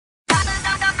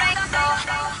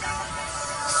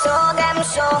so damn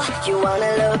sure you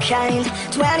wanna look kind,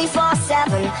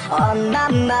 24/7 on my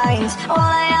mind.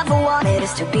 All I ever wanted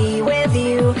is to be with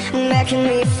you, making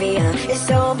me feel it's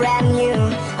so brand new.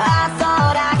 I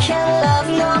thought I could love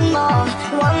no more,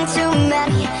 one too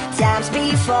many times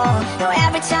before. Now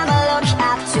every time I look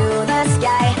up to the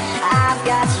sky, I've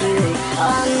got you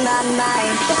on my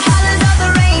mind. The colors of the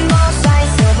rainbow shine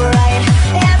so bright.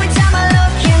 Every time I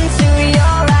look into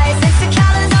your eyes, it's the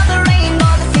colors of the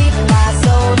rainbow that feed my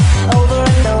soul over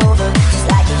and over, just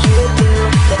like you do.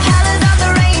 The colors of the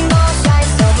rainbow shine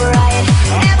so bright.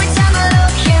 Every time I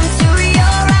look into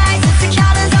your eyes, it's the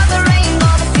colors of the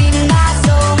rainbow that feed my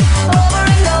soul over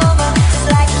and over, just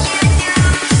like you do.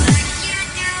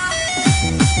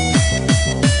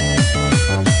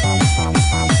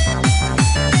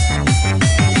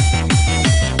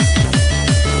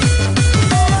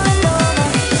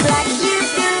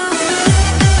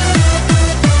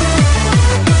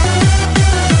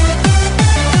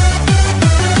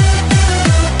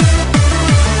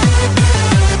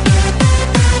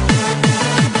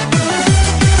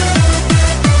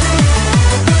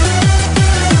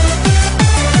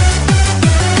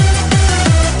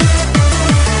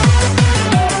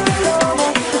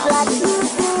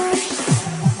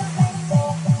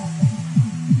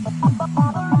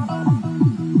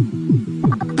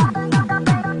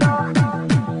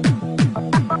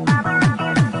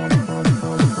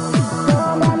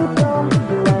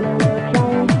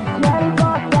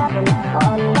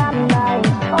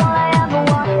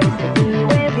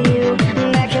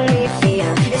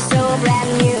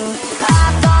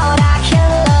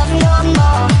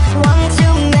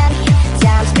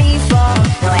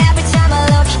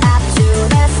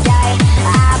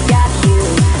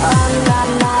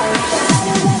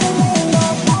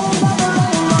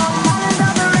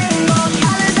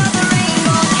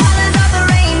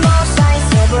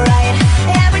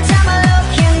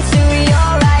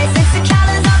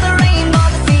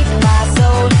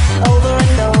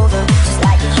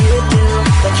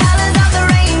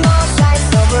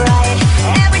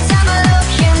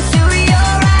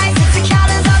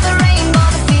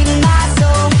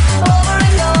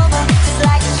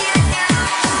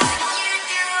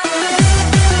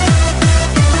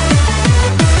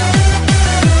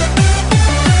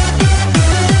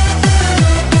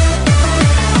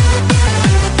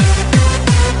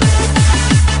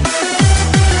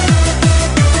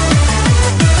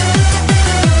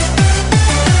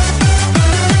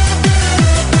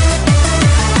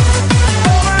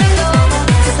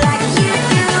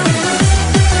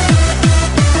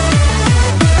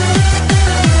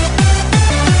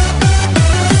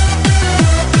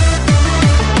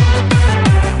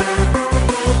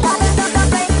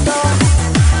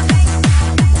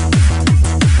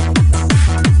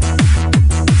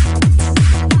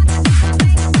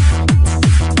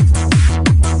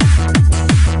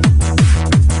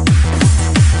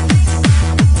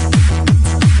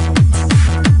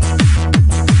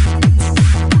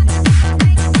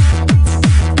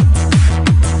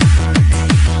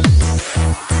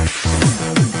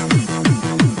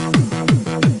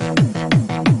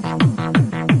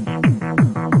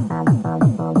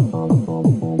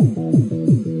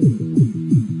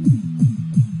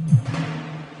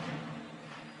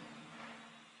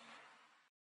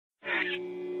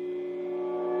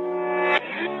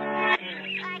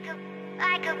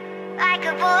 Like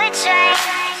a bullet train,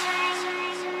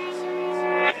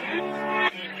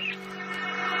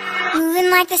 moving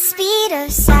like the speed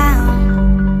of sound.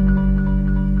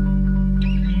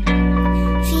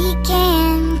 Feet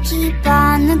can't keep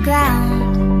on the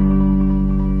ground.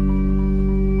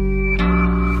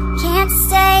 Can't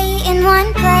stay in one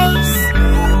place.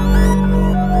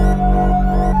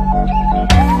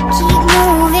 Keep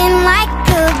moving like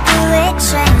a bullet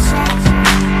train.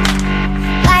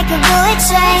 Like a bullet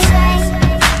train.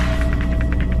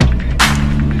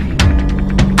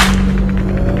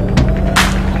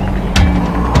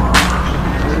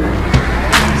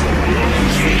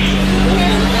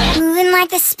 Moving like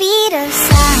the speed of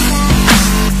sound.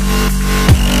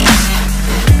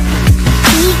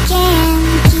 We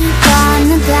can't keep on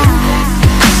the ground.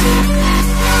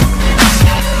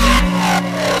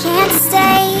 Can't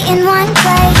stay in one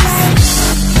place.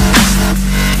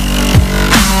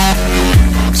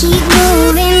 Keep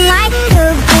moving like a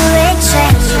bullet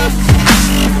train.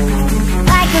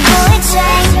 Like a bullet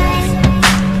train.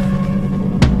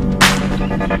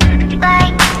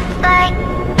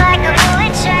 Like a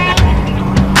bullet train.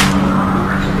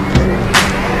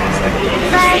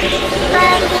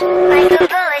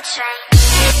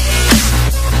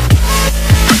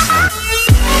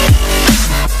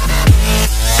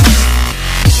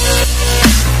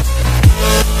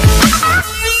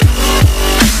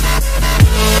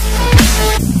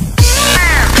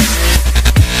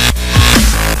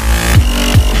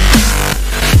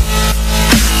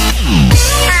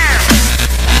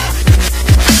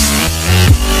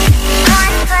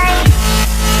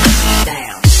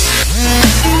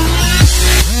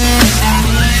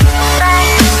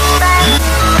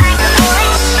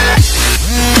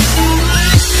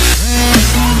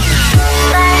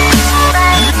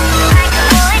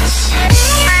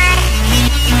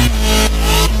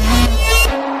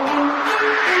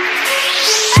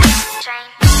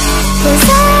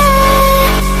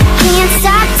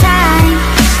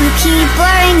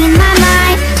 wandering in my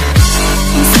mind,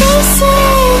 in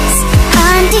spaces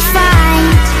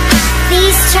undefined.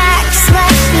 These tracks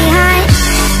left behind,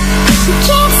 we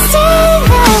can't stay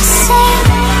the same.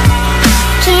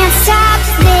 Can't stop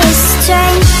this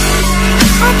train.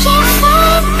 I can't